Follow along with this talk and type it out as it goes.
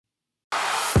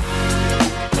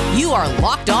You are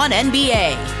Locked On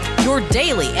NBA, your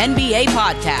daily NBA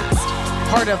podcast.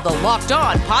 Part of the Locked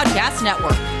On Podcast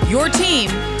Network, your team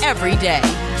every day.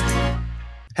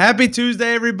 Happy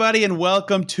Tuesday, everybody, and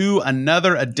welcome to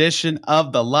another edition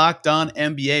of the Locked On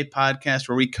NBA podcast,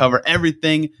 where we cover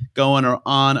everything going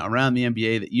on around the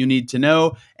NBA that you need to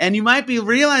know. And you might be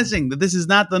realizing that this is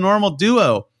not the normal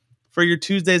duo for your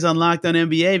Tuesdays on Locked On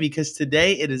NBA, because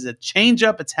today it is a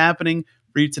change-up. It's happening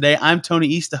for you today. I'm Tony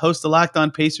East, the host of Locked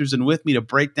On Pacers, and with me to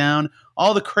break down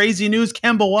all the crazy news: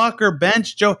 Kemba Walker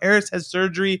bench, Joe Harris has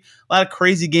surgery, a lot of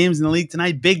crazy games in the league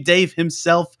tonight. Big Dave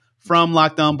himself from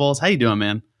Locked On Bulls. How you doing,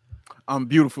 man? I'm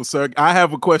beautiful, sir. I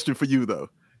have a question for you, though.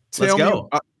 Let's go.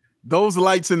 Those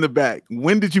lights in the back,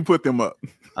 when did you put them up?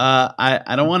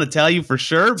 I don't want to tell you for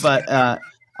sure, but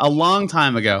a long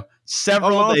time ago,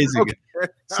 several days ago,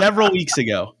 several weeks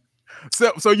ago.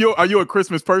 So are you a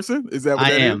Christmas person? Is that what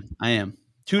that is? I am.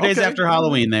 2 days after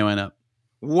Halloween, they went up.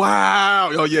 Wow.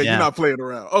 Oh, yeah, you're not playing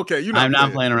around. Okay, I'm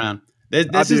not playing around.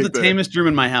 This is the tamest room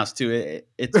in my house, too.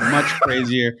 It's much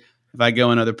crazier if I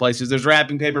go in other places. There's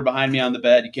wrapping paper behind me on the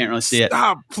bed. You can't really see it.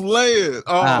 Stop playing.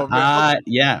 Oh, man.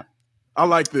 Yeah. I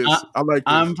like this.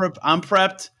 I'm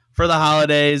prepped for the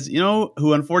holidays. You know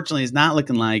who, unfortunately, is not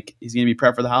looking like he's going to be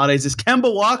prepped for the holidays is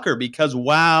Kemba Walker, because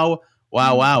wow,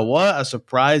 what a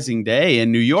surprising day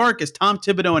in New York as Tom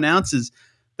Thibodeau announces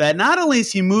that not only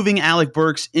is he moving Alec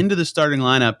Burks into the starting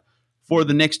lineup for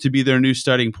the Knicks to be their new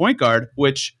starting point guard,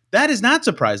 which that is not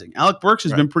surprising. Alec Burks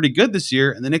has been pretty good this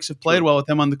year, and the Knicks have played well with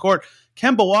him on the court.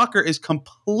 Kemba Walker is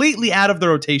completely out of the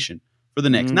rotation for the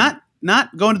Knicks,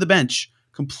 not going to the bench,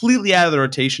 completely out of the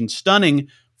rotation. Stunning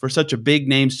for such a big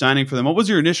name signing for them. What was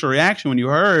your initial reaction when you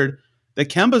heard that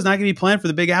Kemba's not going to be playing for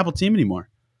the Big Apple team anymore?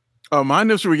 My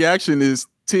initial reaction is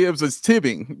Tibbs is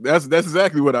tibbing. That's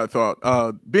exactly what I thought.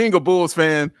 Being a Bulls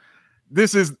fan,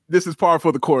 this is par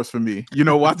for the course for me. You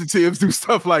know, watching Tibbs do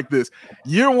stuff like this.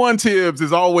 Year one Tibbs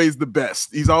is always the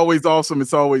best. He's always awesome.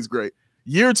 It's always great.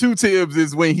 Year two Tibbs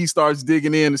is when he starts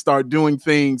digging in and start doing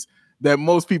things that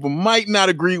most people might not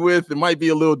agree with. It might be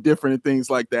a little different and things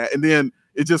like that. And then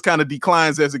it just kind of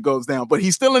declines as it goes down. But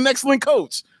he's still an excellent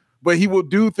coach. But he will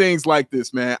do things like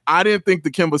this, man. I didn't think the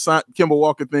Kemba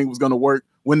Walker thing was going to work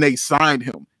when they signed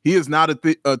him. He is not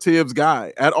a Tibbs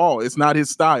guy at all. It's not his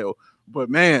style.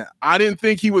 But, man, I didn't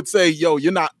think he would say, yo,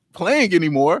 you're not playing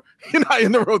anymore. You're not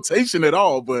in the rotation at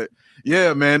all. But,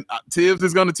 yeah, man, Tibbs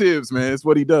is going to Tibbs, man. It's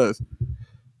what he does.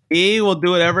 He will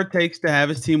do whatever it takes to have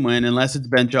his team win, unless it's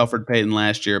bench Elfrid Payton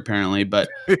last year, apparently. But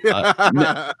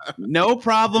no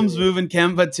problems moving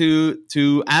Kemba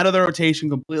to out of the rotation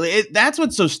completely. That's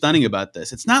what's so stunning about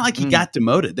this. It's not like he got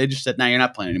demoted. They just said, "No, you're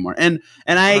not playing anymore." And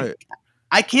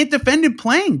I can't defend him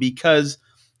playing because,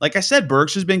 like I said,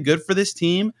 Burks has been good for this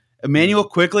team. Emmanuel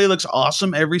Quickley looks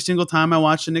awesome every single time I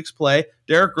watch the Knicks play.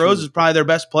 Derrick Rose is probably their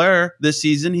best player this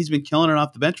season. He's been killing it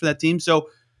off the bench for that team. So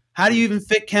how do you even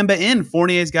fit Kemba in?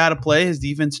 Fournier's got to play. His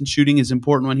defense and shooting is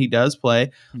important when he does play.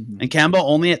 And Kemba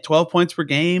only at 12 points per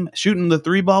game, shooting the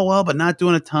three ball well, but not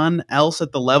doing a ton else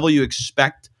at the level you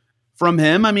expect from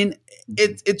him. I mean,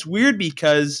 it's weird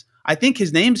because I think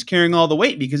his name's carrying all the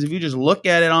weight, because if you just look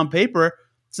at it on paper,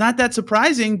 it's not that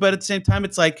surprising, but at the same time,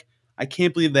 it's like, I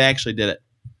can't believe they actually did it.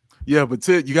 Yeah, but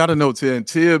you got to know,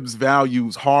 Tibbs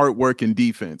values hard work and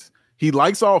defense. He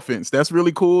likes offense. That's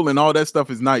really cool, and all that stuff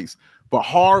is nice. But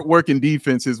hard work and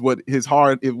defense is what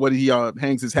he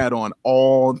hangs his hat on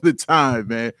all the time,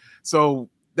 man. So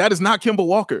that is not Kemba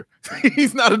Walker.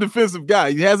 He's not a defensive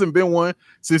guy. He hasn't been one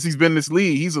since he's been in this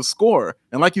league. He's a scorer.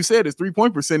 And like you said, his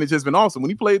three-point percentage has been awesome. When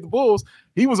he played the Bulls,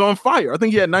 he was on fire. I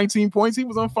think he had 19 points. He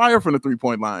was on fire from the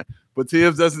three-point line. But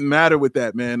Tibbs doesn't matter with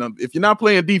that, man. If you're not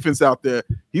playing defense out there,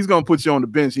 he's going to put you on the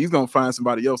bench. He's going to find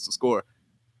somebody else to score.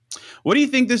 What do you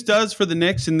think this does for the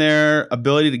Knicks and their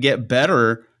ability to get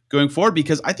better going forward?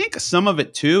 Because I think some of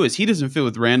it, too, is he doesn't fit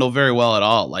with Randall very well at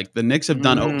all. Like, the Knicks have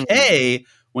done okay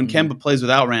when Kemba plays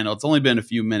without Randall. It's only been a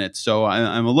few minutes, so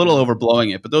I'm a little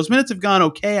overblowing it. But those minutes have gone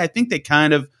okay. I think they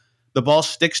the ball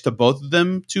sticks to both of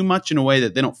them too much in a way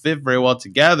that they don't fit very well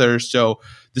together. So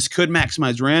this could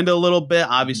maximize Randall a little bit.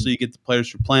 Obviously, you get the players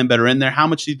who are playing better in there. How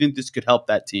much do you think this could help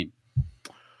that team?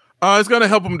 It's going to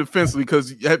help them defensively,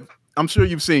 because I'm sure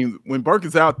you've seen when Burke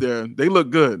is out there, they look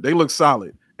good. They look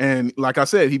solid. And like I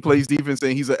said, he plays defense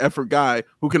and he's an effort guy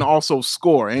who can also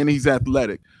score, and he's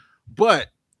athletic. But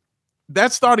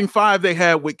that starting five they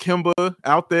had with Kemba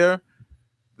out there,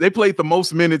 they played the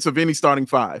most minutes of any starting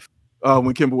five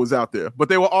when Kemba was out there. But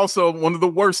they were also one of the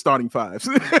worst starting fives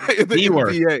in the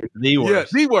NBA. The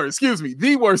worst. Yeah,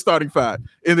 the worst starting five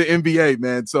in the NBA,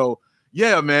 man. So,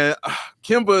 yeah, man,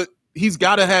 Kemba, he's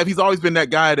always been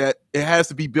that guy that it has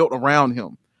to be built around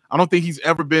him. I don't think he's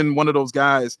ever been one of those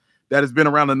guys that has been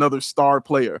around another star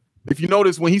player. If you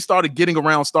notice, when he started getting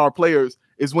around star players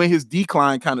is when his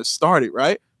decline kind of started,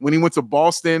 right? When he went to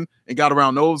Boston and got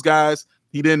around those guys,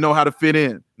 he didn't know how to fit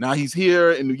in. Now he's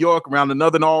here in New York around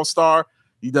another all-star.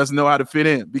 He doesn't know how to fit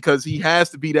in because he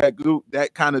has to be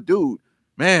that kind of dude.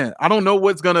 Man, I don't know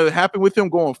what's going to happen with him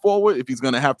going forward, if he's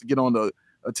going to have to get on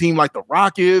a team like the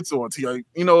Rockets or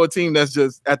a team that's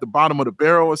just at the bottom of the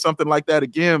barrel or something like that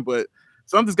again. But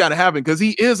something's got to happen because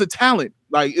he is a talent.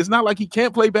 Like, it's not like he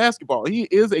can't play basketball. He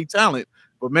is a talent.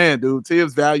 But, man, dude,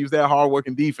 Tibbs values that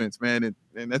hard-working defense, man,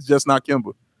 and that's just not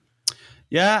Kemba.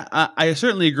 Yeah, I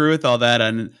certainly agree with all that.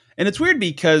 And it's weird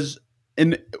because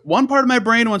in one part of my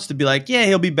brain wants to be like, yeah,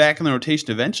 he'll be back in the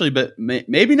rotation eventually, but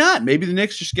maybe not. Maybe the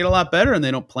Knicks just get a lot better and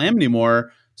they don't play him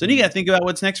anymore. So then you got to think about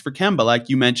what's next for Kemba. Like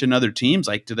you mentioned, other teams,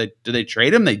 like do they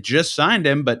trade him? They just signed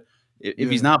him, but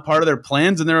if he's not part of their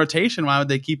plans in their rotation, why would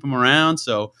they keep him around?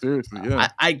 So seriously, yeah.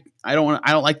 I don't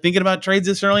like thinking about trades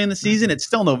this early in the season. It's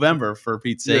still November for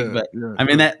Pete's sake, but I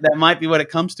mean that might be what it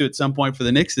comes to at some point for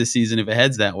the Knicks this season if it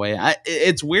heads that way.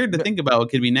 It's weird to think about what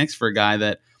could be next for a guy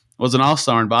that was an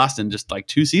all-star in Boston just like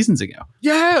 2 seasons ago.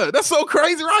 Yeah, that's so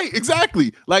crazy, right?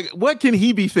 Exactly. Like, what can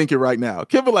he be thinking right now?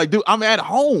 Kemba, like, dude, I'm at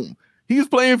home. He's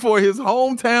playing for his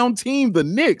hometown team, the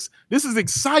Knicks. This is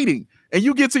exciting. And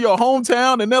you get to your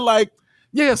hometown and they're like,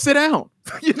 yeah, sit down.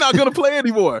 You're not going to play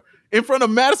anymore. In front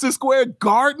of Madison Square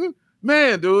Garden?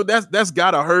 Man, dude, that's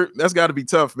got to hurt. That's got to be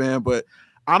tough, man. But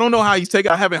I don't know how he's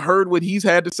taking it. I haven't heard what he's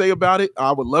had to say about it.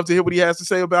 I would love to hear what he has to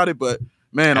say about it. But,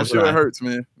 man, I'm sure it hurts,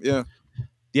 man. Yeah.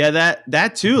 Yeah,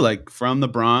 that too, like from the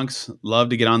Bronx, love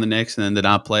to get on the Knicks and then to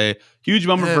not play. Huge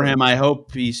bummer for him. I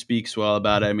hope he speaks well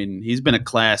about it. I mean, he's been a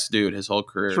class dude his whole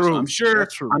career. True. So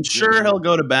I'm sure he'll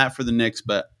go to bat for the Knicks,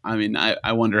 but I mean,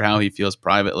 I wonder how he feels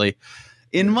privately.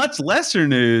 In much lesser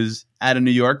news out of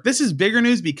New York, this is bigger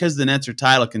news because the Nets are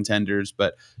title contenders,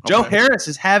 but Joe Harris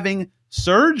is having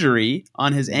surgery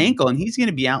on his ankle and he's going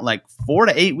to be out like 4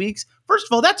 to 8 weeks. First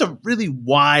of all, that's a really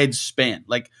wide span.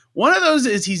 Like one of those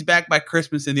is he's back by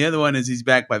Christmas and the other one is he's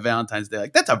back by Valentine's Day.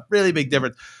 Like that's a really big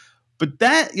difference. But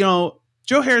that,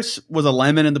 Joe Harris was a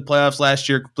lemon in the playoffs last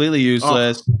year, completely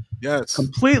useless. Yes.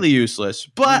 Completely useless.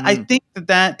 But I think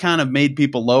that kind of made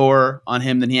people lower on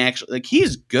him than he actually, like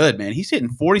he's good, man. He's hitting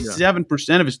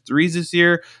 47% of his threes this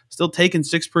year, still taking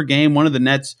 6 per game. One of the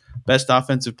Nets' best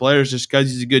offensive players just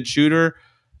because he's a good shooter.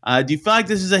 Do you feel like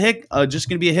this is just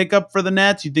going to be a hiccup for the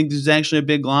Nets? You think this is actually a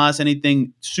big loss?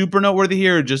 Anything super noteworthy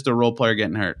here or just a role player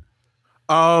getting hurt?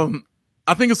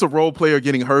 I think it's a role player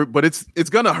getting hurt, but it's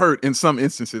going to hurt in some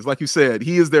instances. Like you said,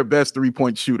 he is their best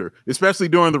 3-point shooter, especially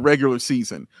during the regular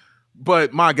season.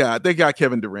 But my God, they got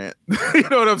Kevin Durant. You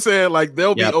know what I'm saying? Like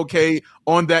they'll be okay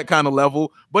on that kind of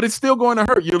level, but it's still going to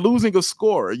hurt. You're losing a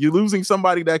scorer. You're losing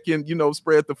somebody that can,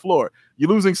 spread the floor. You're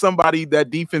losing somebody that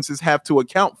defenses have to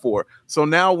account for. So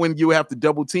now when you have to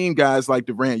double team guys like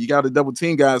Durant, you got to double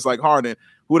team guys like Harden,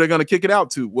 who they're going to kick it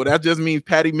out to. Well, that just means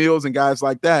Patty Mills and guys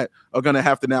like that are going to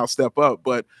have to now step up.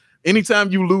 But anytime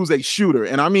you lose a shooter,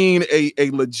 and I mean a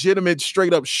legitimate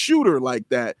straight up shooter like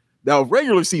that, a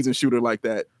regular season shooter like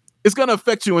that, it's going to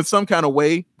affect you in some kind of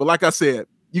way. But like I said,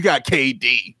 you got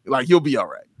KD. Like, he'll be all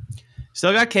right.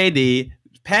 Still got KD.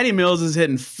 Patty Mills is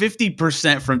hitting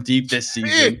 50% from deep this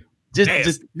season.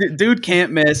 Just dude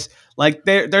can't miss. Like,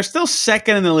 they're still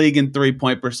second in the league in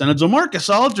 3-point percentage.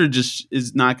 LaMarcus Aldridge just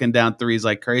is knocking down threes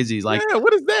like crazy. Like,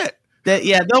 what is that?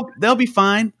 They'll be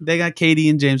fine. They got KD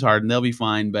and James Harden. They'll be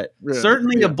fine. But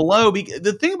certainly a blow.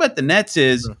 The thing about the Nets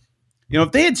is –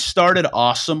 if they had started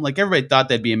awesome, like everybody thought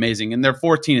they'd be amazing, and they're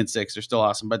 14-6, they're still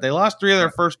awesome, but they lost 3 of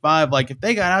their first 5. Like if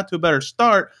they got out to a better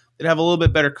start, they'd have a little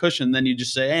bit better cushion. Then you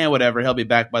just say, whatever, he'll be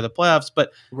back by the playoffs.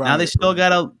 But now they still got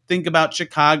to think about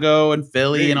Chicago and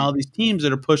Philly and all these teams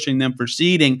that are pushing them for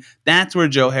seeding. That's where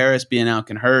Joe Harris being out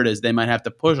can hurt, is they might have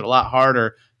to push a lot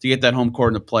harder to get that home court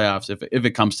in the playoffs if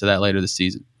it comes to that later this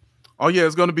season. Oh, yeah,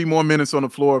 it's going to be more minutes on the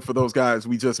floor for those guys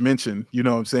we just mentioned, you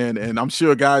know what I'm saying? And I'm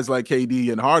sure guys like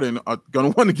KD and Harden are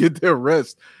going to want to get their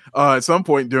rest at some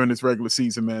point during this regular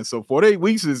season, man. So 4 to 8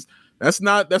 weeks that's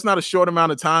not a short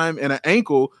amount of time, and an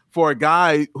ankle for a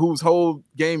guy whose whole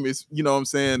game is, you know what I'm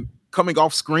saying, coming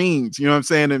off screens, you know what I'm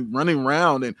saying, and running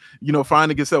around and,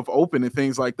 finding himself open and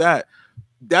things like that.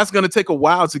 That's going to take a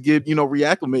while to get,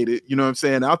 reacclimated, you know what I'm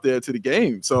saying, out there to the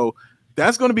game. So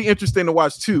that's going to be interesting to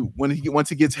watch too once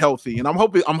he gets healthy. And I'm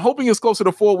hoping it's closer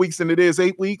to 4 weeks than it is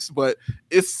 8 weeks, but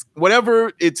it's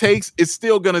whatever it takes. It's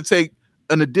still going to take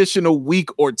an additional week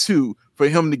or 2 for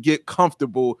him to get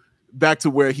comfortable back to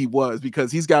where he was,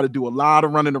 because he's got to do a lot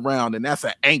of running around, and that's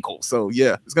an ankle. So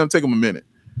yeah, it's going to take him a minute.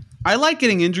 I like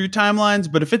getting injury timelines,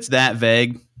 but if it's that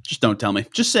vague, Just don't tell me.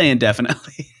 Just say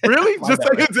indefinitely. Really? Just say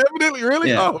indefinitely? Really?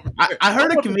 Yeah. Oh, I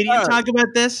heard a comedian talk about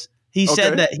this. He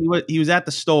said that he was at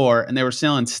the store and they were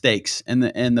selling steaks, and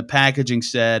the packaging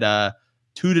said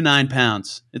 2 to 9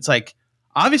 pounds. It's like,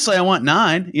 obviously I want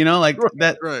 9.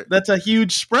 Right. That's a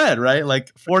huge spread, right? Like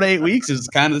 4 to 8 weeks is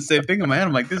kind of the same thing in my head.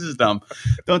 I'm like, this is dumb.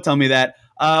 Don't tell me that.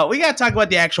 We got to talk about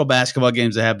the actual basketball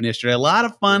games that happened yesterday. A lot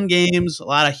of fun games, a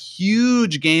lot of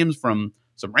huge games from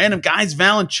some random guys.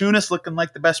 Valanciunas looking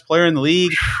like the best player in the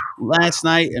league last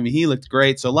night. I mean, he looked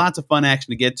great. So lots of fun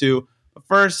action to get to. But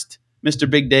first, Mr.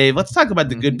 Big Dave, let's talk about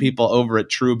the good people over at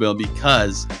Truebill,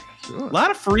 because a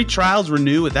lot of free trials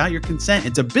renew without your consent.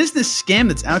 It's a business scam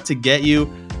that's out to get you.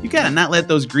 You got to not let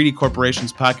those greedy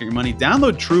corporations pocket your money.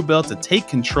 Download Truebill to take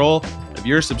control of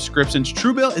your subscriptions.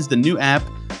 Truebill is the new app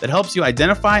that helps you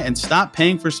identify and stop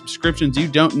paying for subscriptions you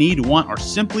don't need, want, or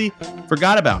simply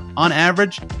forgot about. On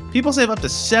average, people save up to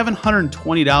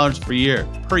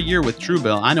 $720 per year with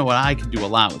Truebill. I know what I could do a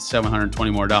lot with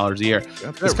 $720 more a year.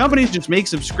 Because companies just make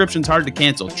subscriptions hard to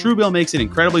cancel. Truebill makes it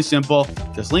incredibly simple.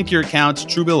 Just link your accounts.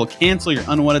 Truebill will cancel your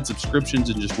unwanted subscriptions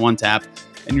in just one tap.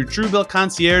 And your Truebill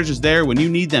concierge is there when you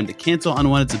need them to cancel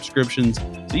unwanted subscriptions,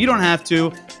 so you don't have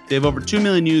to. They have over 2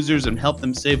 million users and help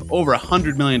them save over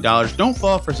 $100 million. Don't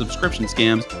fall for subscription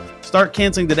scams. Start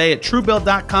canceling today at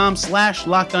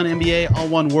Truebill.com/LockedOnNBA, all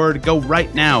one word. Go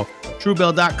right now.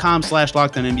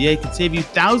 Truebill.com/LockedOnNBA can save you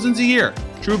thousands a year.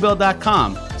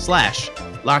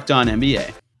 Truebill.com/LockedOnNBA.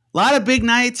 A lot of big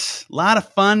nights, a lot of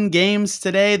fun games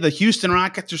today. The Houston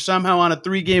Rockets are somehow on a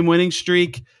 3-game winning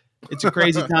streak. It's a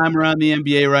crazy time around the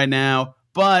NBA right now.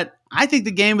 But I think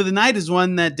the game of the night is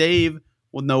one that Dave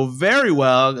will know very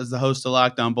well as the host of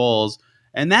Locked On Bulls.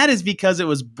 And that is because it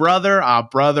was brother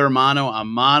mano a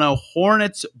mano.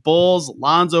 Hornets, Bulls,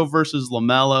 Lonzo versus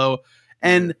LaMelo.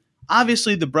 And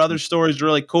obviously the brother story is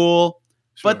really cool.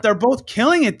 Sure. But they're both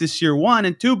killing it this year. 1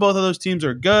 and 2, both of those teams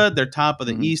are good. They're top of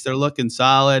the East. They're looking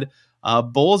solid.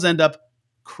 Bulls end up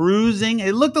cruising.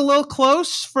 It looked a little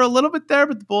close for a little bit there,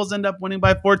 but the Bulls end up winning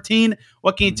by 14.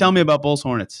 What can you tell me about Bulls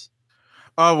Hornets?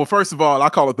 Well, first of all, I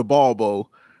call it the Ball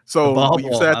Bowl. So we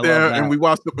sat there and we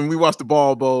watched the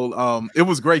Ball Bowl. It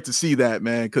was great to see that,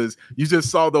 man, because you just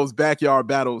saw those backyard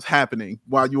battles happening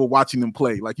while you were watching them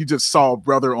play. Like, you just saw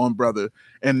brother on brother,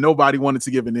 and nobody wanted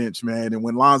to give an inch, man. And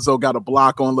when Lonzo got a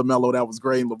block on LaMelo, that was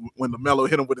great. When LaMelo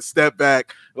hit him with a step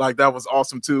back, like, that was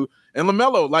awesome too. And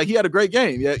LaMelo, like, he had a great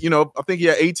game. Yeah, I think he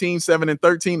had 18, 7, and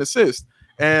 13 assists.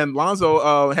 And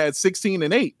Lonzo had 16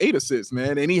 and 8 assists,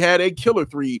 man. And he had a killer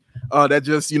 3 that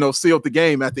just, sealed the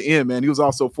game at the end, man. He was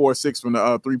also 4-6 from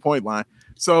the 3-point line.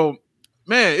 So,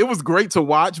 man, it was great to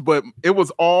watch, but it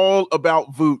was all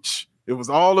about Vooch. It was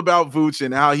all about Vooch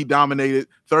and how he dominated.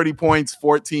 30 points,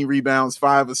 14 rebounds,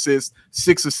 5 assists,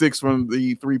 6 of 6 from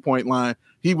the 3-point line.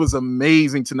 He was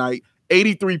amazing tonight.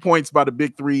 83 points by the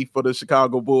big 3 for the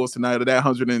Chicago Bulls tonight. Of that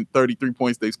 133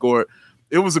 points they scored.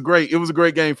 It was a great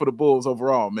game for the Bulls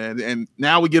overall, man. And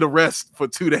now we get a rest for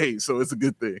 2 days, so it's a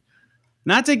good thing.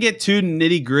 Not to get too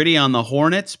nitty gritty on the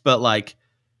Hornets, but like,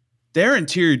 their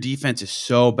interior defense is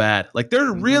so bad. Like,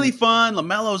 they're really fun.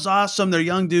 LaMelo's awesome. Their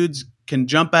young dudes can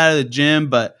jump out of the gym,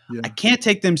 but I can't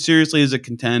take them seriously as a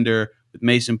contender with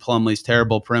Mason Plumlee's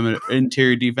terrible perimeter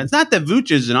interior defense. Not that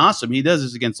Vooch isn't awesome. He does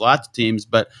this against lots of teams,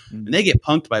 but when they get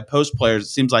punked by post players, it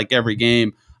seems like every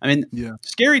game. I mean,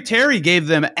 Scary Terry gave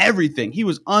them everything. He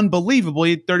was unbelievable.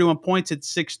 He had 31 points, hit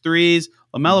 6 threes.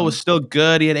 LaMelo was still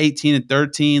good. He had 18 and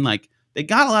 13. Like, they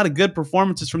got a lot of good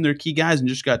performances from their key guys and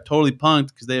just got totally punked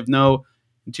because they have no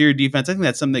interior defense. I think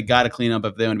that's something they got to clean up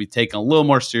if they want to be taken a little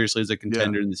more seriously as a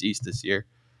contender in this East this year.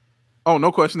 Oh,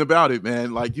 no question about it,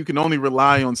 man. Like, you can only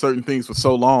rely on certain things for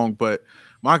so long, but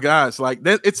my gosh, like,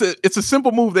 that it's a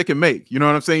simple move they can make. You know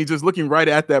what I'm saying? You're just looking right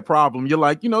at that problem. You're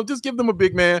like, just give them a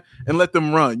big man and let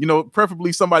them run.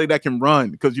 Preferably somebody that can run,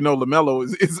 because LaMelo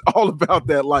is all about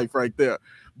that life right there.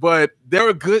 But they're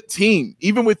a good team.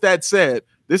 Even with that said,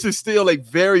 this is still a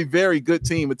very, very good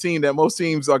team, a team that most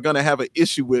teams are going to have an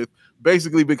issue with,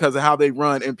 basically because of how they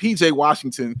run. And PJ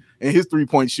Washington and his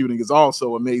 3-point shooting is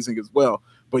also amazing as well.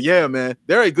 But yeah, man,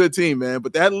 they're a good team, man.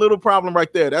 But that little problem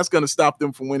right there, that's going to stop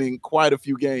them from winning quite a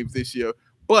few games this year.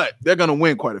 But they're going to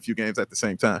win quite a few games at the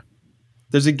same time.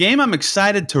 There's a game I'm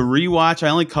excited to rewatch. I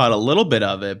only caught a little bit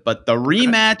of it, but the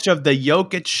rematch of the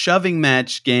Jokic shoving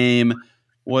match game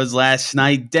was last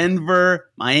night. Denver,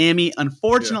 Miami.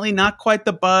 Unfortunately, not quite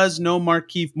the buzz. No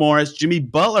Markieff Morris. Jimmy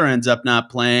Butler ends up not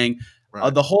playing.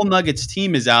 Right. The whole Nuggets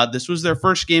team is out. This was their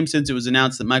first game since it was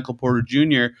announced that Michael Porter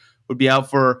Jr. would be out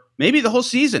for maybe the whole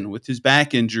season with his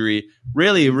back injury.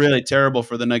 Really, really terrible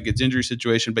for the Nuggets injury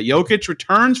situation. But Jokic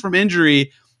returns from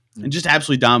injury and just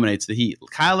absolutely dominates the Heat.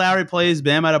 Kyle Lowry plays,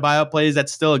 Bam Adebayo plays.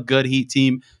 That's still a good Heat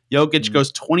team. Jokic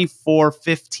goes 24,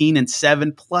 15, and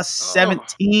 7 plus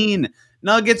 17.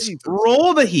 Nuggets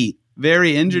roll the Heat.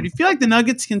 Very injured. You feel like the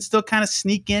Nuggets can still kind of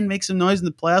sneak in, make some noise in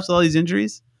the playoffs with all these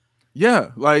injuries?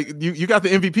 Yeah, like you got the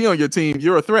MVP on your team,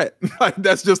 you're a threat. Like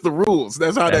that's just the rules.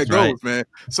 That's how that goes, man.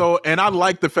 So, and I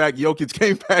like the fact Jokic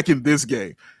came back in this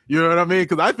game. You know what I mean?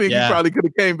 Because I think he probably could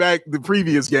have came back the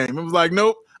previous game. It was like,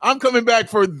 nope, I'm coming back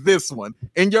for this one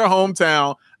in your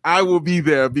hometown. I will be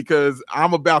there because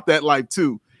I'm about that life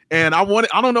too. And I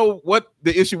don't know what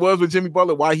the issue was with Jimmy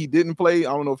Butler, why he didn't play.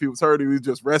 I don't know if he was hurt or he was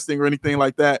just resting or anything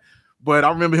like that. But I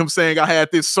remember him saying, I had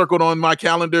this circled on my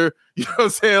calendar, you know what I'm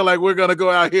saying? Like, we're going to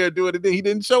go out here and do it. And then he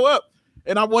didn't show up.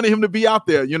 And I wanted him to be out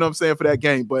there, you know what I'm saying, for that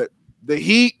game. But the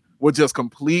Heat were just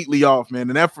completely off, man.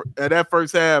 And at that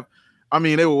first half, I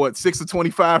mean, they were, 6 of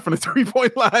 25 from the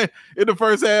three-point line in the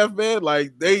first half, man.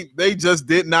 Like, they just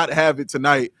did not have it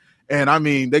tonight. And, I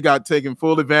mean, they got taken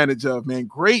full advantage of, man.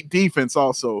 Great defense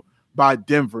also by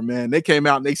Denver, man. They came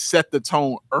out and they set the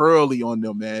tone early on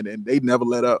them, man, and they never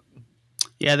let up.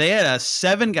 Yeah, they had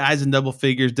 7 guys in double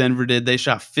figures. Denver did. They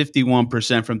shot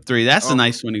 51% from 3. That's a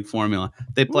nice winning formula.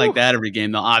 If they play like that every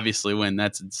game, they'll obviously win.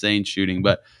 That's insane shooting.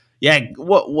 But yeah,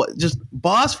 what just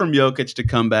boss from Jokic to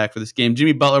come back for this game.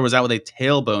 Jimmy Butler was out with a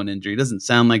tailbone injury. It doesn't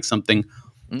sound like something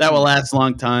that will last a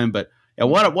long time. But yeah,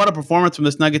 what a performance from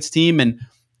this Nuggets team. And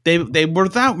they were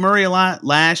without Murray a lot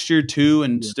last year too,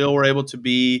 and still were able to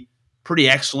be pretty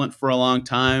excellent for a long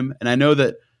time. And I know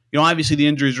that, obviously the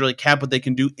injuries really cap what they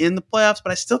can do in the playoffs, but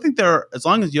I still think as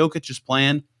long as Jokic is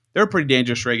playing, they're a pretty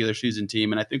dangerous regular season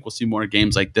team. And I think we'll see more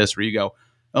games like this where you go,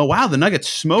 oh, wow, the Nuggets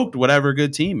smoked whatever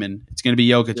good team. And it's going to be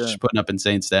Jokic just putting up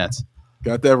insane stats.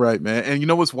 Got that right, man. And you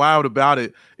know what's wild about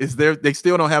it is they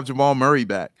still don't have Jamal Murray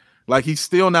back. Like, he's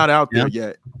still not out there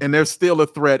yet. And they're still a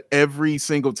threat every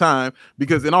single time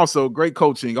and also great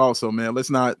coaching also, man. Let's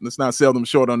not sell them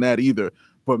short on that either.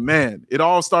 But, man, it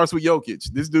all starts with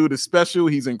Jokic. This dude is special.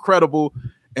 He's incredible.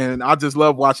 And I just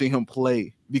love watching him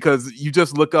play because you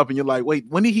just look up and you're like, wait,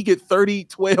 when did he get 30,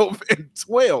 12, and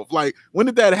 12? Like, when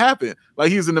did that happen?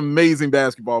 Like, he's an amazing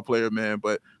basketball player, man.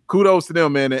 But kudos to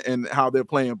them, man, and how they're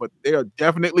playing. But they are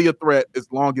definitely a threat as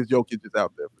long as Jokic is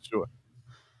out there for sure.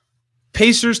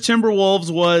 Pacers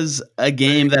Timberwolves was a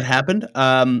game that happened.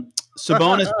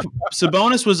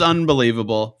 Sabonis was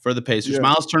unbelievable for the Pacers.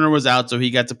 Miles Turner was out, so he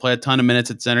got to play a ton of minutes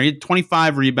at center. He had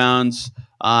 25 rebounds.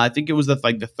 I think it was the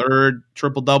third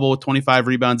triple-double with 25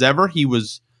 rebounds ever. He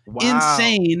was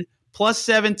insane, plus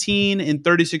 17 in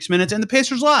 36 minutes. And the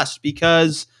Pacers lost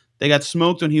because they got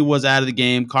smoked when he was out of the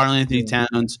game. Karl-Anthony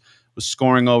Towns was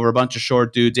scoring over a bunch of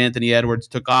short dudes. Anthony Edwards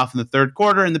took off in the third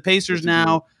quarter, and the Pacers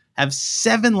now have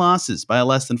 7 losses by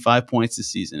less than 5 points this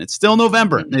season. It's still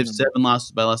November. They have 7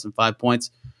 losses by less than 5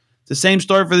 points. It's the same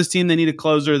story for this team. They need a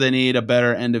closer. They need a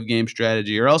better end-of-game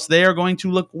strategy, or else they are going to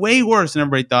look way worse than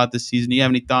everybody thought this season. Do you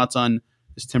have any thoughts on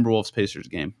this Timberwolves-Pacers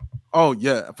game? Oh,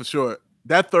 yeah, for sure.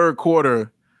 That third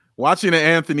quarter, watching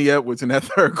Anthony Edwards in that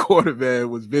third quarter, man,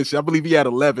 was vicious. I believe he had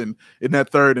 11 in that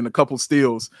third and a couple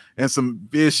steals and some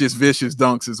vicious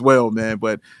dunks as well, man.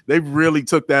 But they really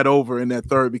took that over in that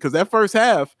third because that first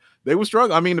half, they were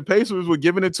struggling. I mean, the Pacers were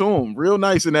giving it to them real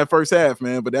nice in that first half,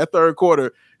 man. But that third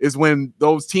quarter is when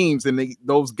those teams and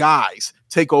those guys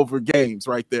take over games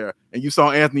right there. And you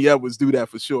saw Anthony Edwards do that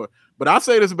for sure. But I'll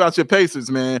say this about your Pacers,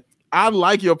 man. I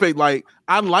like your Pacers. Like,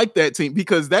 I like that team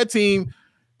because that team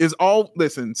is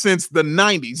since the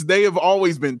 90s, they have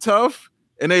always been tough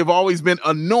and they've always been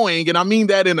annoying. And I mean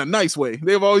that in a nice way.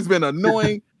 They've always been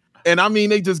annoying. And I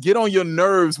mean, they just get on your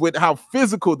nerves with how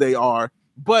physical they are.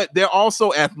 But they're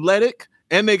also athletic,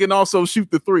 and they can also shoot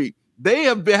the three. They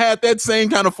have had that same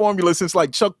kind of formula since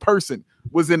like Chuck Person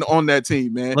was on that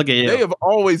team, man. Look at you. They have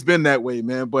always been that way,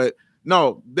 man. But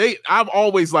no, I've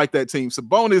always liked that team.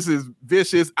 Sabonis is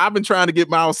vicious. I've been trying to get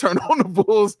Miles Turner on the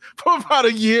Bulls for about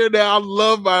a year now. I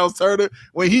love Miles Turner.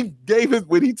 When he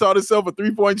taught himself a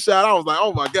 3-point shot, I was like,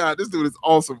 oh my God, this dude is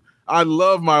awesome. I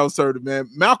love Miles Turner, man.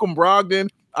 Malcolm Brogdon,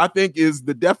 I think, is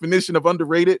the definition of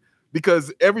underrated,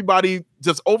 because everybody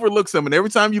just overlooks him. And every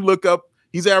time you look up,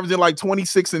 he's averaging like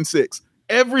 26 and 6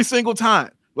 every single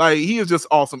time. Like, he is just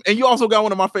awesome. And you also got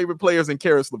one of my favorite players in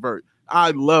Karis LeVert.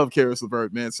 I love Karis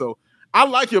LeVert, man. So I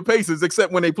like your Pacers,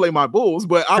 except when they play my Bulls,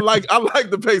 but I like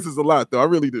the Pacers a lot, though. I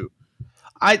really do.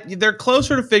 They're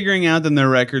closer to figuring out than their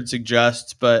record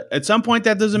suggests, but at some point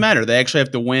that doesn't matter. They actually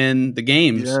have to win the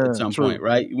games at some point,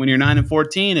 right? When you're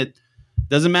 9-14, it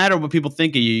doesn't matter what people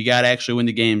think of you. You got to actually win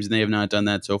the games, and they have not done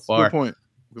that so far. Good point.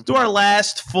 To our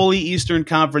last fully Eastern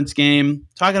Conference game.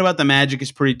 Talking about the Magic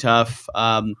is pretty tough.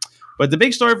 But But the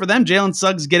big story for them, Jalen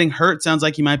Suggs getting hurt. Sounds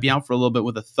like he might be out for a little bit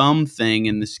with a thumb thing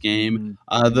in this game.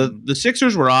 The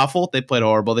Sixers were awful. They played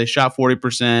horrible. They shot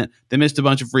 40%. They missed a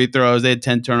bunch of free throws. They had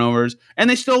 10 turnovers. And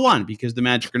they still won because the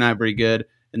Magic are not very good.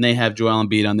 And they have Joel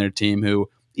Embiid on their team who,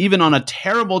 even on a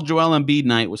terrible Joel Embiid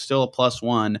night, was still a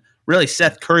 +1. Really,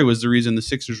 Seth Curry was the reason the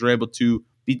Sixers were able to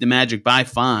beat the Magic by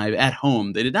 5 at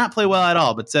home. They did not play well at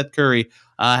all, but Seth Curry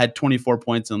had 24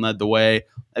 points and led the way.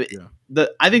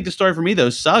 I think the story for me, though,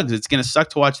 is Suggs. It's going to suck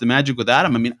to watch the Magic without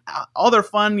him. I mean, all their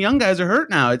fun young guys are hurt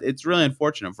now. It's really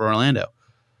unfortunate for Orlando.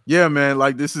 Yeah, man.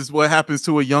 Like, this is what happens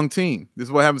to a young team. This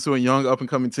is what happens to a young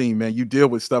up-and-coming team, man. You deal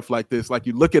with stuff like this. Like,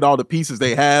 you look at all the pieces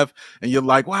they have, and you're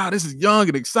like, wow, this is young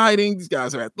and exciting. These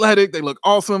guys are athletic. They look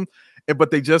awesome.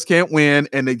 But they just can't win,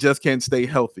 and they just can't stay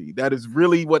healthy. That is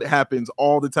really what happens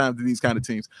all the time to these kind of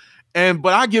teams.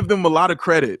 But I give them a lot of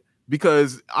credit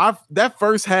because that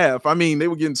first half, I mean, they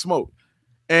were getting smoked.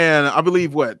 And I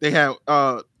believe they had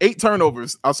 8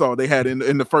 turnovers I saw they had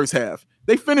in the first half.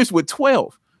 They finished with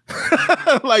 12.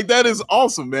 Like, that is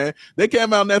awesome, man. They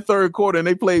came out in that third quarter and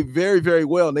they played very, very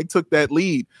well, and they took that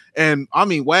lead. And I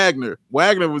mean, Wagner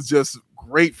was just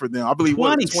great for them. I believe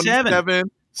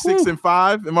 27, 6 and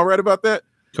 5. Am I right about that?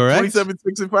 Correct. 27,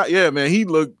 6 and 5. Yeah, man. He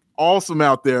looked awesome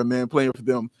out there, man, playing for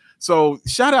them. So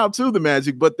shout out to the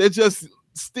Magic, but they're just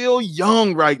still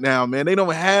young right now, man. They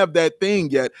don't have that thing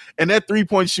yet. And that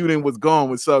 3-point shooting was gone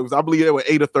with Suggs. I believe they were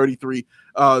 8 of 33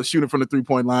 shooting from the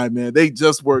 3-point line, man. They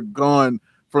just were gone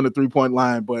from the 3-point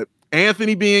line. But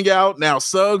Anthony being out, now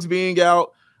Suggs being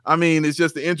out, I mean, it's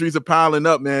just the injuries are piling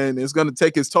up, man. It's going to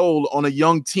take its toll on a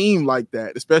young team like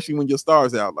that, especially when your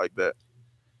star's out like that.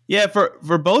 Yeah,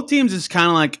 for both teams, it's kind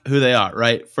of like who they are,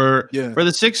 right? For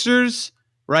the Sixers,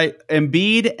 right,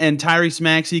 Embiid and Tyrese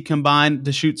Maxey combined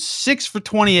to shoot 6 for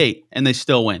 28, and they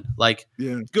still win. Like,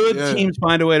 good teams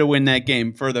find a way to win that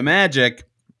game. For the Magic,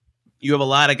 you have a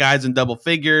lot of guys in double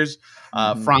figures.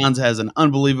 Franz has an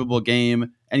unbelievable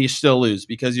game, and you still lose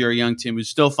because you're a young team who's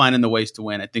still finding the ways to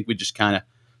win. I think we just kind of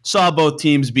saw both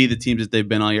teams be the teams that they've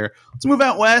been all year. Let's move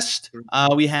out west.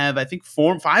 We have, I think,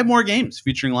 5 more games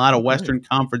featuring a lot of Western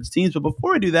Conference teams. But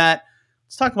before we do that,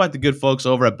 let's talk about the good folks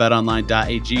over at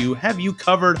betonline.ag who have you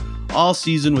covered all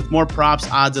season with more props,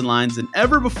 odds, and lines than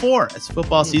ever before as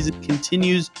football season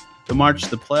continues to march to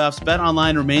the playoffs.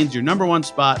 BetOnline remains your number one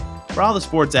spot for all the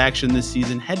sports action this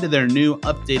season. Head to their new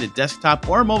updated desktop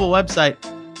or mobile website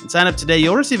and sign up today.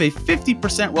 You'll receive a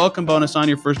 50% welcome bonus on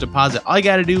your first deposit. All you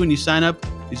got to do when you sign up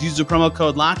is use the promo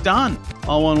code LOCKEDON.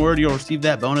 All one word, you'll receive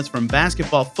that bonus from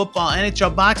basketball, football,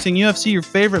 NHL, boxing, UFC, your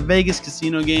favorite Vegas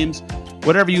casino games.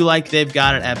 Whatever you like, they've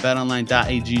got it at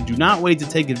betonline.ag. Do not wait to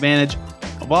take advantage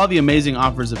of all the amazing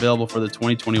offers available for the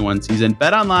 2021 season.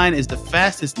 BetOnline is the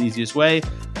fastest and easiest way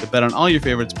to bet on all your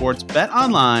favorite sports.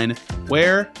 BetOnline,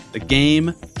 where the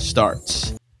game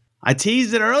starts. I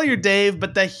teased it earlier, Dave,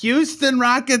 but the Houston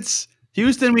Rockets,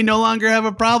 we no longer have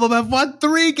a problem, have won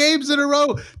 3 games in a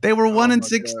row. They were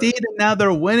 1-16, and now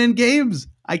they're winning games.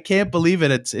 I can't believe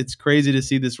it. It's crazy to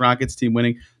see this Rockets team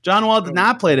winning. John Wall did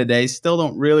not play today. Still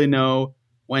don't really know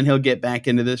when he'll get back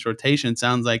into this rotation.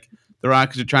 Sounds like the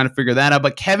Rockets are trying to figure that out.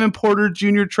 But Kevin Porter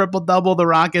Jr. triple-double the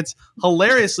Rockets.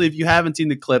 Hilariously, if you haven't seen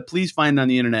the clip, please find it on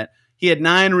the internet. He had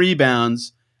 9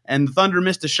 rebounds, and the Thunder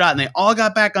missed a shot, and they all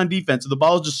got back on defense. So the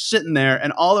ball was just sitting there,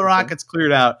 and all the Rockets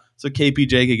cleared out so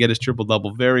KPJ could get his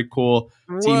triple-double. Very cool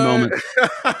team moment.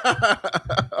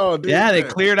 They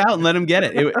cleared out and let him get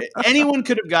it. Anyone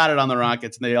could have got it on the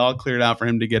Rockets, and they all cleared out for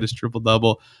him to get his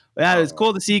triple-double. Yeah, it was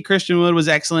cool to see. Christian Wood was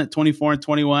excellent, 24 and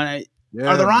 21.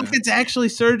 Are the Rockets actually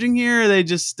surging here, or are they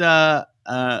just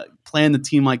playing the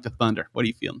team like the Thunder? What are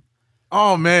you feeling?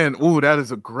 Oh, man. Ooh, that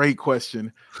is a great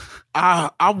question. I'm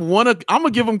gonna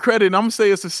give them credit, and I'm gonna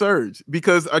say it's a surge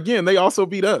because, again, they also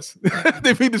beat us.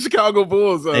 They beat the Chicago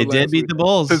Bulls. They did beat the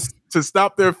Bulls to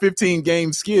stop their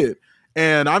 15-game skid.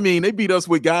 And I mean, they beat us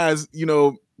with guys.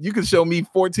 You could show me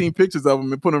 14 pictures of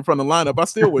them and put them in front of the lineup. I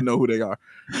still wouldn't know who they are.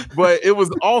 But it was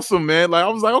awesome, man. Like, I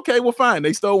was like, okay, well, fine.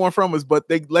 They stole one from us, but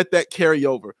they let that carry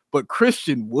over. But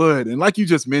Christian Wood, and like you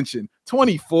just mentioned,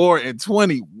 24 and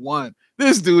 21.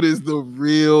 This dude is the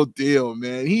real deal,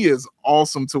 man. He is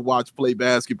awesome to watch play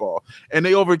basketball. And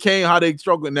they overcame how they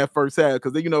struggled in that first half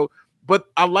because, but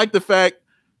I like the fact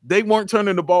they weren't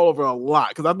turning the ball over a lot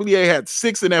because I believe they had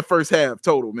 6 in that first half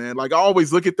total, man. Like, I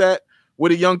always look at that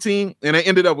with a young team, and they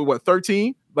ended up with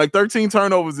 13? Like, 13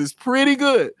 turnovers is pretty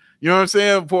good. You know what I'm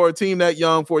saying? For a team that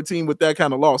young, for a team with that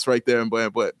kind of loss right there.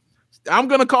 But I'm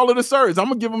going to call it a surge. I'm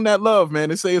going to give them that love, man,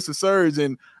 and say it's a surge,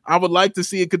 and I would like to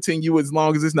see it continue as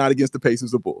long as it's not against the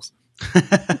Pacers or Bulls.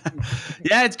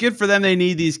 Yeah, it's good for them. They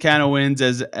need these kind of wins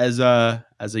as a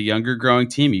younger growing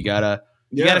team. You gotta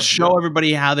You got to show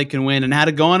everybody how they can win and how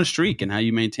to go on a streak and how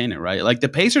you maintain it, right? Like the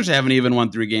Pacers haven't even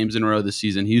won 3 games in a row this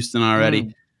season. Houston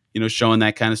already, showing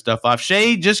that kind of stuff off.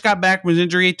 Shea just got back from his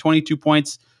injury, 22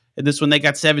 points. And this one, they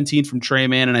got 17 from Trey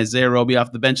Mann and Isaiah Roby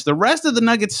off the bench. The rest of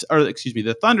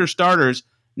the Thunder starters,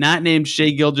 not named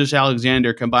Shea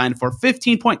Gilgeous-Alexander, combined for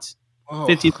 15 points.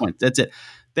 15 points. That's it.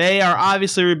 They are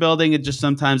obviously rebuilding. It just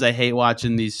sometimes I hate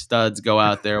watching these studs go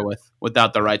out there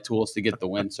without the right tools to get the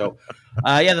win. So,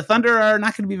 the Thunder are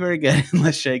not going to be very good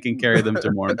unless Shea can carry them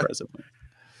to more impressive wins.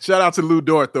 Shout out to Lou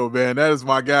Dort, though, man. That is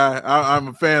my guy. I'm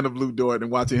a fan of Lou Dort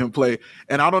and watching him play.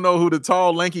 And I don't know who the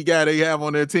tall, lanky guy they have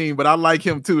on their team, but I like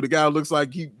him, too. The guy looks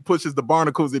like he pushes the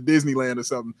barnacles at Disneyland or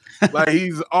something. Like,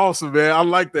 he's awesome, man. I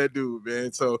like that dude,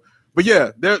 man. So, but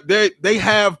yeah, they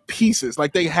have pieces.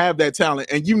 Like, they have that talent.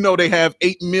 And they have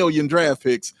 8 million draft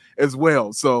picks as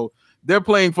well. So, they're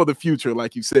playing for the future,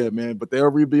 like you said, man. But they're a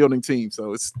rebuilding team.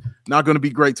 So, it's not going to be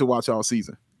great to watch all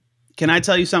season. Can I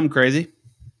tell you something crazy?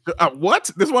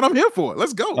 What? This is what I'm here for.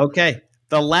 Let's go. Okay.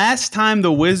 The last time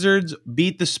the Wizards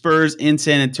beat the Spurs in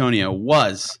San Antonio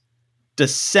was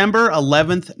December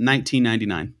 11th,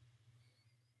 1999.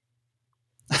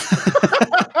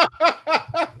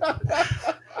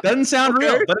 Doesn't sound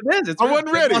real, but it is. I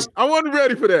wasn't ready. I wasn't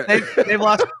ready for that. They've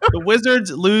lost. The Wizards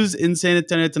lose in San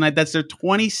Antonio tonight. That's their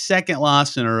 22nd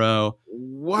loss in a row.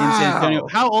 Wow. In San Antonio.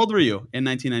 How old were you in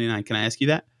 1999? Can I ask you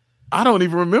that? I don't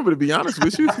even remember, to be honest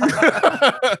with you.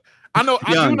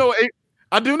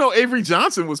 I do know Avery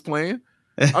Johnson was playing.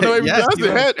 I know Avery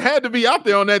Johnson had to be out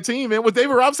there on that team, man. Was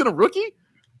David Robinson a rookie?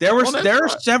 There are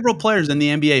several players in the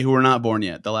NBA who were not born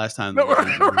yet the last time.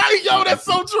 Right, yo, that's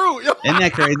so true. Yo. Isn't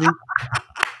that crazy?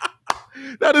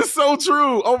 That is so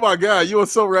true. Oh my God, you are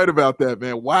so right about that,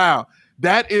 man. Wow.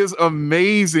 That is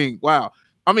amazing. Wow.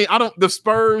 I mean, the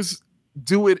Spurs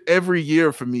do it every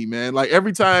year for me, man. Like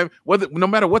every time, no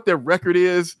matter what their record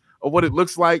is or what it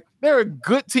looks like, they're a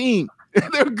good team.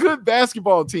 They're a good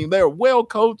basketball team. They're well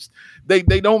coached. They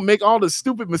don't make all the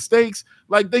stupid mistakes.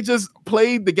 Like they just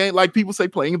played the game, like people say,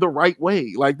 playing the right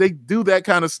way. Like they do that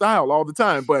kind of style all the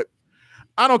time. But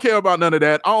I don't care about none of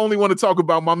that. I only want to talk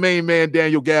about my main man,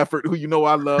 Daniel Gafford, who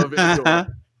I love and adore,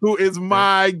 who is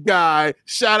my guy.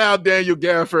 Shout out Daniel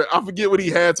Gafford. I forget what he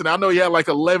had tonight. I know he had like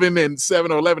 11-7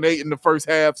 or 11-8 in the first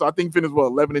half. So I think he finished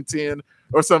 11-10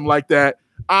 or something like that.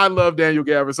 I love Daniel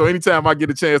Gafford. So anytime I get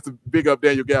a chance to big up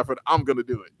Daniel Gafford, I'm going to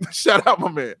do it. Shout out my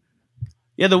man.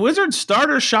 Yeah, the Wizards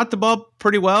starters shot the ball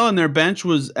pretty well, and their bench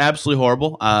was absolutely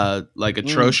horrible,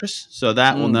 atrocious. So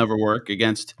that will never work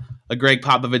against a Greg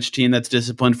Popovich team that's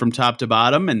disciplined from top to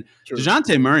bottom. And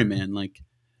DeJounte Murray, man, like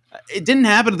it didn't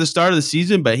happen at the start of the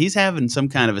season, but he's having some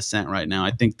kind of ascent right now.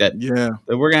 I think that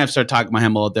we're going to have to start talking about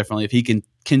him a little differently if he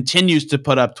continues to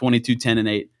put up 22, 10, and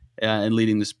 8 and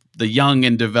leading the young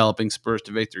and developing Spurs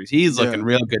to victories. He's looking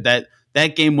real good.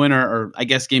 That game winner, or I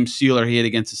guess game sealer he had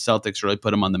against the Celtics really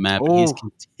put him on the map. And he's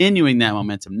continuing that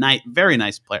momentum. Very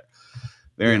nice player.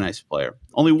 Very nice player.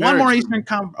 Only one more Eastern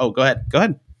Conference. Oh, go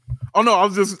ahead. Oh, no,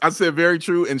 I said very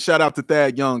true. And shout out to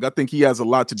Thad Young. I think he has a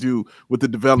lot to do with the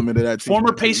development of that team.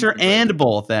 Former Pacer and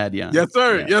Bull, Thad Young. Yes,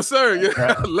 sir. Yeah. Yes, sir. Yeah.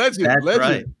 Right. Legend. That's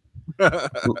legend. Right.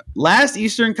 Last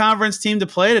Eastern Conference team to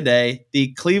play today,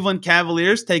 the Cleveland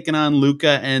Cavaliers taking on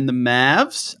Luka and the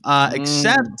Mavs.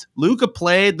 Except Luka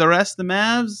played, the rest of the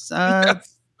Mavs.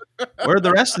 Where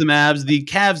the rest of the Mavs, the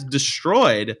Cavs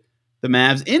destroyed the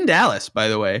Mavs in Dallas, by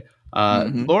the way.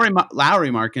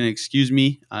 Lowry Markin,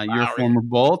 your former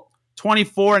Bull.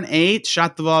 24-8,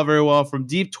 shot the ball very well from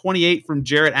deep. 28 from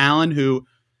Jarrett Allen, who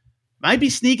might be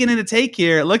sneaking in a take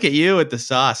here. Look at you at the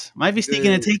sauce. Might be sneaking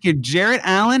in a take here. Jarrett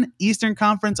Allen, Eastern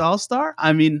Conference All-Star.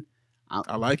 I mean,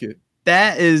 I like it.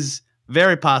 That is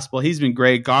very possible. He's been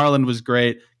great. Garland was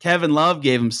great. Kevin Love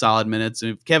gave him solid minutes.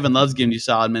 If Kevin Love's giving you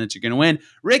solid minutes, you're going to win.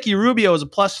 Ricky Rubio was a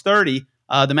plus 30.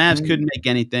 The Mavs couldn't make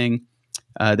anything.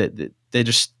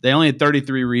 They only had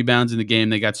 33 rebounds in the game.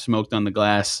 They got smoked on the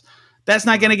glass. That's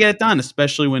not going to get it done,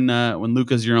 especially when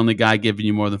Luka's your only guy giving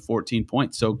you more than 14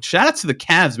 points. So shout out to the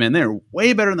Cavs, man. They're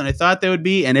way better than I thought they would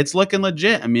be, and it's looking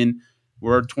legit. I mean,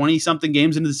 we're 20-something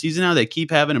games into the season now. They keep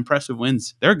having impressive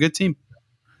wins. They're a good team.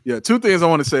 Yeah, two things I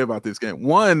want to say about this game.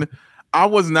 One, I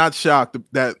was not shocked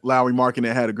that Lowry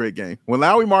Markkanen had a great game. When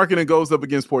Lowry Markkanen goes up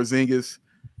against Porzingis,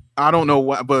 I don't know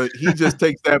why, but he just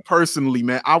takes that personally,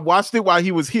 man. I watched it while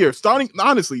he was here. Starting,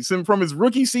 honestly, from his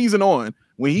rookie season on,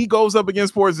 when he goes up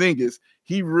against Porzingis,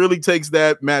 he really takes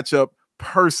that matchup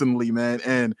personally, man.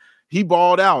 And he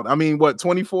balled out. I mean,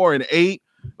 24-8?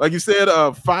 Like you said,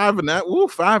 5 of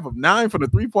 9 from the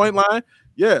three-point line.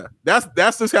 Yeah, that's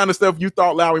the kind of stuff you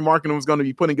thought Lowry Markkanen was going to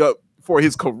be putting up for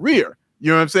his career. You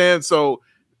know what I'm saying? So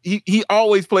he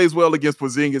always plays well against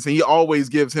Porzingis, and he always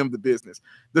gives him the business.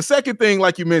 The second thing,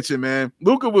 like you mentioned, man,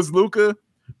 Luka was Luka,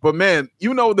 but man, the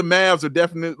Mavs are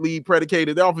definitely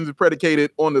predicated. Their offense is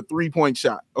predicated on the 3-point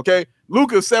shot. Okay,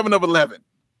 Luka 7 of 11.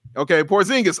 Okay,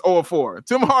 Porzingis 0 of 4.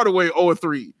 Tim Hardaway 0 of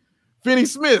 3. Finney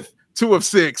Smith 2 of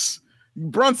 6.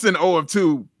 Brunson 0 of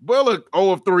 2. Bullock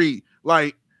 0 of 3.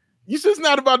 Like, you're just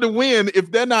not about to win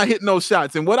if they're not hitting those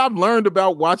shots. And what I've learned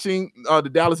about watching the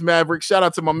Dallas Mavericks, shout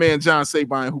out to my man John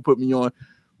Sabine who put me on.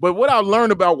 But what I've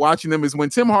learned about watching them is when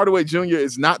Tim Hardaway Jr.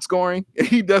 is not scoring and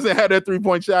he doesn't have that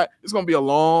 3-point shot, it's going to be a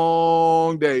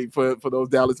long day for those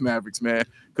Dallas Mavericks, man.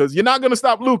 Because you're not going to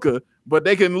stop Luka, but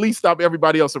they can at least stop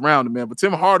everybody else around him, man. But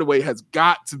Tim Hardaway has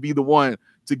got to be the one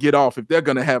to get off if they're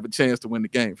going to have a chance to win the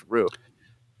game, for real.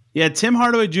 Yeah, Tim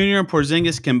Hardaway Jr. and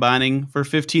Porzingis combining for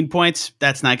 15 points,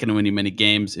 that's not going to win you many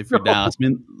games if you're Dallas. I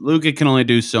mean, Luka can only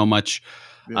do so much.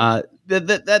 Yeah.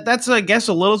 That's, I guess,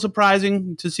 a little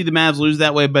surprising to see the Mavs lose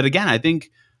that way. But again, I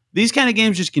think these kind of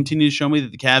games just continue to show me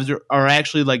that the Cavs are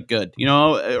actually like good.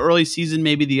 Early season,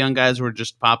 maybe the young guys were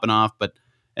just popping off, but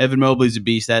Evan Mobley's a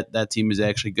beast. That team is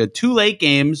actually good. 2 late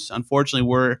games, unfortunately,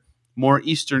 were more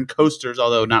Eastern Coasters,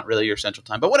 although not really your Central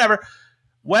Time. But whatever.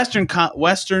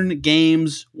 Western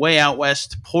games way out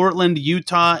west. Portland,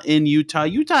 Utah in Utah.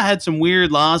 Utah had some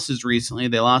weird losses recently.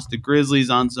 They lost to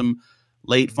Grizzlies on some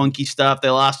late funky stuff.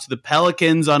 They lost to the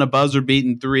Pelicans on a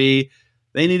buzzer-beaten 3.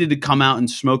 They needed to come out and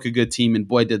smoke a good team, and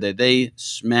boy, did they. They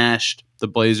smashed the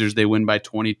Blazers. They win by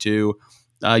 22.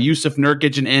 Yusuf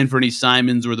Nurkic and Anthony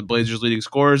Simons were the Blazers' leading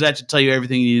scorers. That should tell you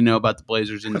everything you need to know about the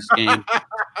Blazers in this game.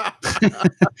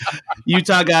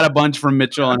 Utah got a bunch from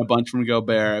Mitchell and a bunch from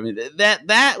Gobert. I mean,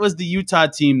 that was the Utah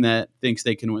team that thinks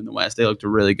they can win the West. They looked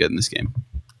really good in this game.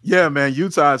 Yeah, man,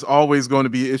 Utah is always going to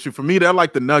be an issue. For me, they're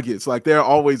like the Nuggets. Like, they're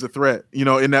always a threat,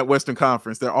 in that Western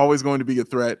Conference. They're always going to be a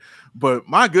threat. But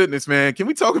my goodness, man, can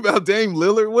we talk about Dame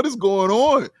Lillard? What is going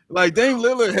on? Like, Dame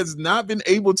Lillard has not been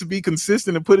able to be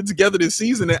consistent and put it together this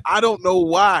season, and I don't know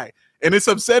why. And it's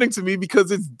upsetting to me because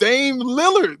it's Dame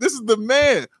Lillard. This is the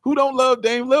man. Who don't love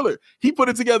Dame Lillard? He put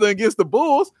it together against the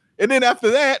Bulls, and then after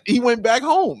that, he went back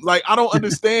home. Like, I don't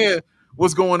understand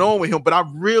what's going on with him, but I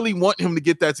really want him to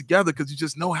get that together because you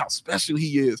just know how special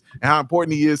he is and how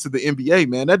important he is to the NBA,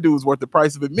 man. That dude is worth the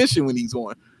price of admission when he's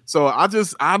on. So I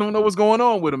don't know what's going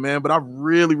on with him, man, but I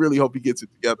really, really hope he gets it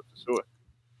together for sure.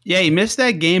 Yeah, he missed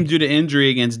that game due to injury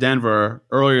against Denver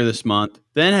earlier this month.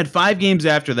 Then had 5 games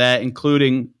after that,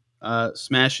 including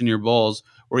smashing your Bulls,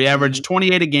 where he averaged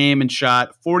 28 a game and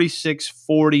shot 46,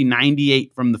 40,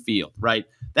 98 from the field, right?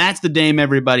 That's the Dame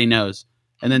everybody knows.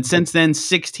 And then since then,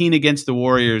 16 against the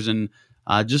Warriors and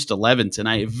just 11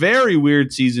 tonight. Very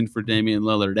weird season for Damian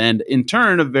Lillard. And in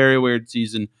turn, a very weird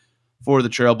season for the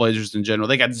Trailblazers in general.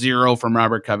 They got 0 from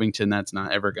Robert Covington. That's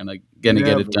not ever gonna get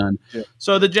it done. Yeah.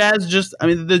 So the Jazz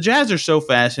the Jazz are so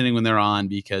fascinating when they're on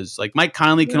because like Mike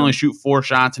Conley can only shoot 4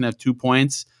 shots and have 2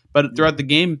 points. But throughout the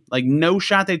game, like no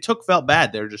shot they took felt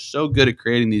bad. They're just so good at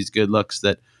creating these good looks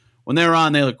that when they're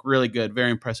on, they look really good.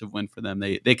 Very impressive win for them.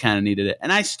 They kind of needed it.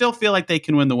 And I still feel like they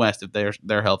can win the West if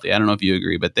they're healthy. I don't know if you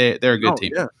agree, but they're a good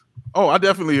team. Yeah. Oh, I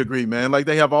definitely agree, man. Like,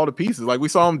 they have all the pieces. Like, we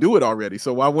saw them do it already.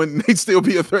 So why wouldn't they still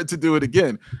be a threat to do it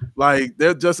again? Like,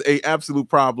 they're just a absolute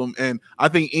problem. And I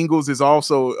think Ingles is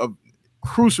also a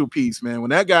crucial piece, man.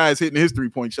 When that guy is hitting his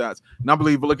 3-point shots, and I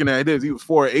believe looking at it, he was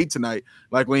 4 or 8 tonight.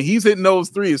 Like, when he's hitting those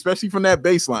 3s, especially from that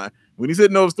baseline, when he's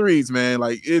hitting those 3s, man,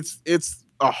 like it's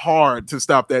hard to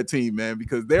stop that team, man,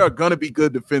 because they are gonna be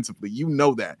good defensively. You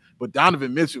know that. But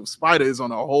Donovan Mitchell, Spider, is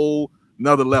on a whole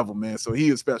another level, man. So he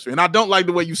is special. And I don't like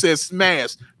the way you said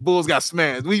smash. Bulls got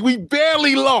smashed. We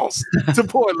barely lost to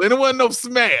Portland. It wasn't no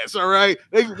smash, all right?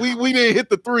 We didn't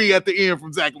hit the 3 at the end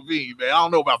from Zach LaVine, man. I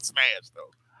don't know about smash, though.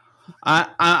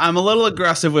 I'm a little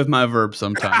aggressive with my verbs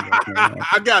sometimes.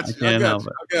 I got you.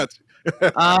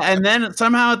 And then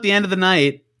somehow at the end of the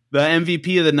night, the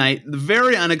MVP of the night, the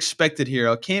very unexpected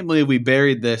hero. Can't believe we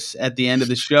buried this at the end of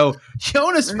the show.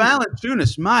 Jonas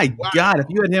Valanciunas, my God, if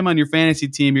you had him on your fantasy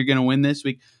team, you're going to win this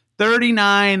week.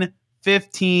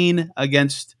 39-15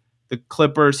 against the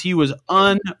Clippers. He was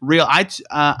unreal. I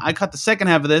caught the second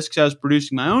half of this because I was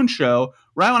producing my own show.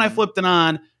 Right when I flipped it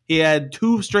on, he had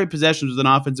 2 straight possessions with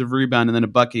an offensive rebound and then a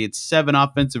bucket. He had 7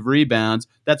 offensive rebounds.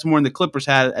 That's more than the Clippers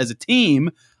had as a team.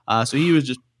 So he was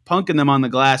just punking them on the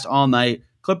glass all night.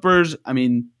 Clippers, I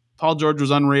mean, Paul George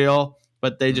was unreal,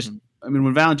 but they just, I mean,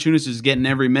 when Valanciunas is getting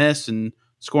every miss and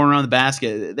scoring around the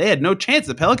basket, they had no chance.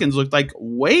 The Pelicans looked like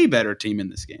way better team in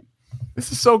this game.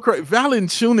 This is so crazy.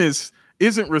 Valanciunas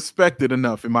isn't respected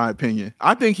enough, in my opinion.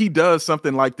 I think he does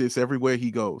something like this everywhere he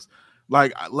goes.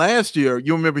 Like last year,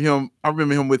 you remember him, I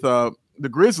remember him with the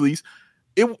Grizzlies.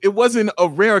 it wasn't a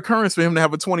rare occurrence for him to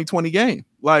have a 20-20 game.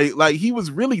 Like he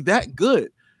was really that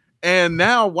good. And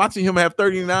now watching him have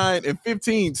 39 and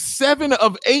 15, 7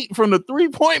 of 8 from the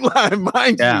 3-point line,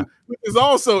 mind you, which is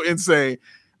also insane.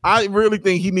 I really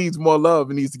think he needs more love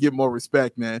and needs to get more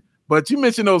respect, man. But you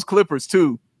mentioned those Clippers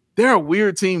too. They're a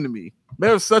weird team to me.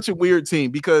 They're such a weird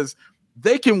team because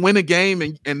they can win a game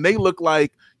and they look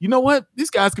like, you know what?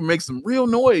 These guys can make some real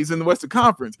noise in the Western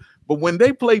Conference. But when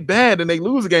they play bad and they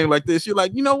lose a game like this, you're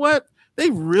like, you know what?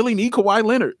 They really need Kawhi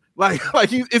Leonard.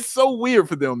 It's so weird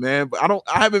for them, man. But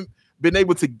I haven't been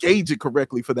able to gauge it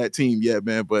correctly for that team yet,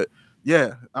 man. But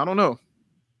yeah, I don't know.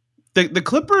 The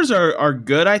Clippers are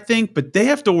good, I think, but they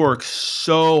have to work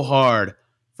so hard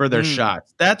for their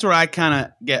shots. That's where I kind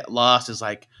of get lost. Is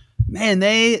like, man,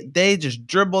 they just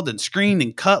dribbled and screened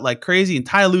and cut like crazy. And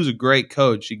Ty Lue's a great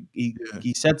coach.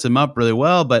 He sets them up really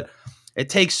well, but it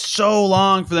takes so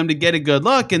long for them to get a good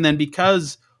look. And then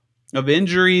because of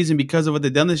injuries and because of what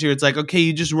they've done this year, it's like, okay,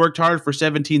 you just worked hard for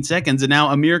 17 seconds, and now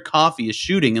Amir Coffey is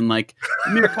shooting. And like,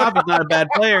 Amir Coffey's not a bad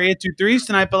player. He had 2 threes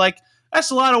tonight, but like,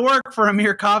 that's a lot of work for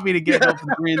Amir Coffey to get open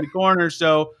 3 in the corner.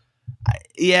 So,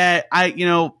 we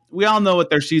all know what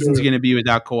their season's going to be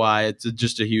without Kawhi. It's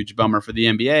just a huge bummer for the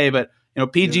NBA, but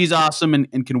PG's awesome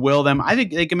and can will them. I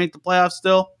think they can make the playoffs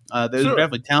still. They're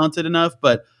definitely talented enough,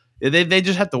 but they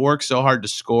just have to work so hard to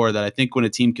score that I think when a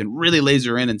team can really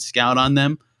laser in and scout on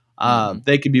them,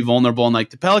 they could be vulnerable. And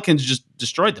like the Pelicans just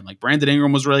destroyed them. Like Brandon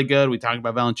Ingram was really good. We talked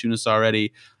about Valanciunas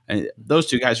already. And those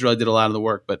 2 guys really did a lot of the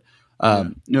work, but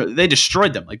they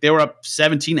destroyed them. Like they were up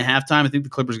 17 at halftime. I think the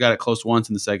Clippers got it close once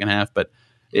in the second half, but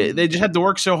they just had to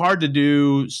work so hard to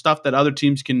do stuff that other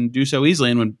teams can do so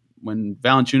easily. And when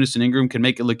Valanciunas and Ingram can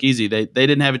make it look easy, they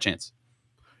didn't have a chance.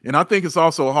 And I think it's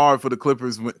also hard for the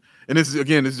Clippers. And this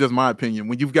is just my opinion.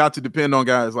 When you've got to depend on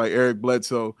guys like Eric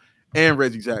Bledsoe and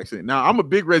Reggie Jackson. Now, I'm a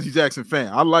big Reggie Jackson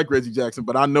fan. I like Reggie Jackson,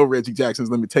 but I know Reggie Jackson's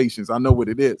limitations. I know what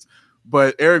it is.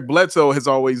 But Eric Bledsoe has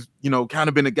always, kind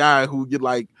of been a guy who you're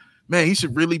like, man, he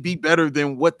should really be better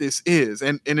than what this is.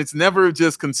 And it's never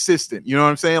just consistent. You know what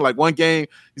I'm saying? Like one game,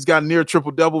 he's got near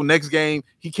triple-double. Next game,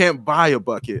 he can't buy a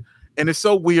bucket. And it's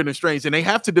so weird and strange. And they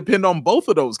have to depend on both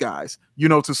of those guys,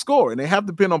 to score. And they have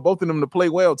to depend on both of them to play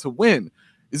well to win.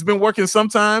 It's been working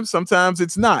sometimes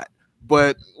it's not.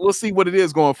 But we'll see what it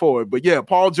is going forward. But yeah,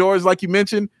 Paul George, like you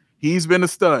mentioned, he's been a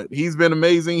stud. He's been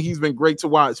amazing. He's been great to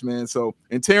watch, man. So,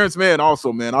 and Terrence Mann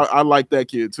also, man. I like that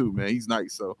kid too, man. He's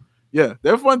nice. So yeah,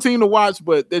 they're a fun team to watch,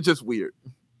 but they're just weird.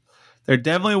 They're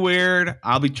definitely weird.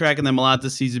 I'll be tracking them a lot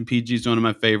this season. PG is one of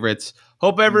my favorites.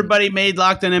 Hope everybody made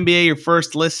Locked On NBA your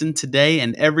first listen today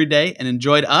and every day and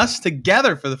enjoyed us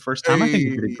together for the first time. I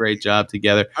think we did a great job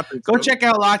together. Go check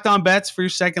out Locked On Bets for your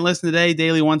second listen today.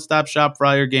 Daily one-stop shop for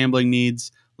all your gambling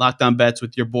needs. Locked On Bets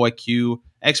with your boy Q.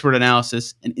 Expert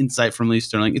analysis and insight from Lee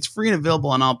Sterling. It's free and available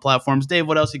on all platforms. Dave,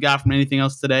 what else you got from anything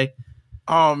else today?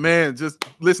 Oh, man, just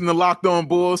listen to Locked On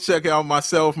Bulls. Check out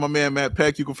myself, my man, Matt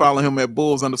Peck. You can follow him at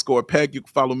Bulls_Peck. You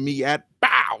can follow me at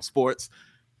Bow Sports.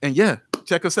 And, yeah,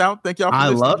 check us out. Thank y'all for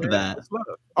listening. I love that.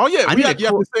 Oh, yeah, you have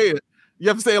to say it. You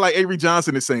have to say it like Avery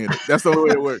Johnson is saying it. That's the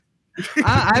only way it works.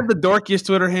 I have the dorkiest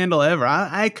Twitter handle ever.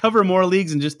 I cover more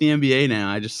leagues than just the NBA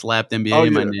now. I just slapped NBA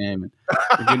in my name. And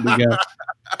we're good to go.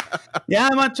 Yeah,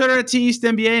 I'm on Twitter at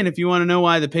TEastNBA, and if you want to know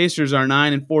why the Pacers are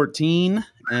 9-14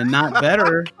 and not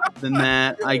better than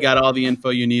that, I got all the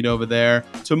info you need over there.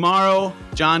 Tomorrow,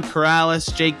 John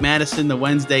Corrales, Jake Madison, the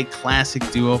Wednesday classic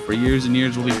duo for years and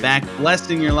years, will be back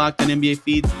blessing your Locked On NBA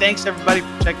feed. Thanks, everybody,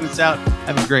 for checking us out.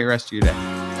 Have a great rest of your day.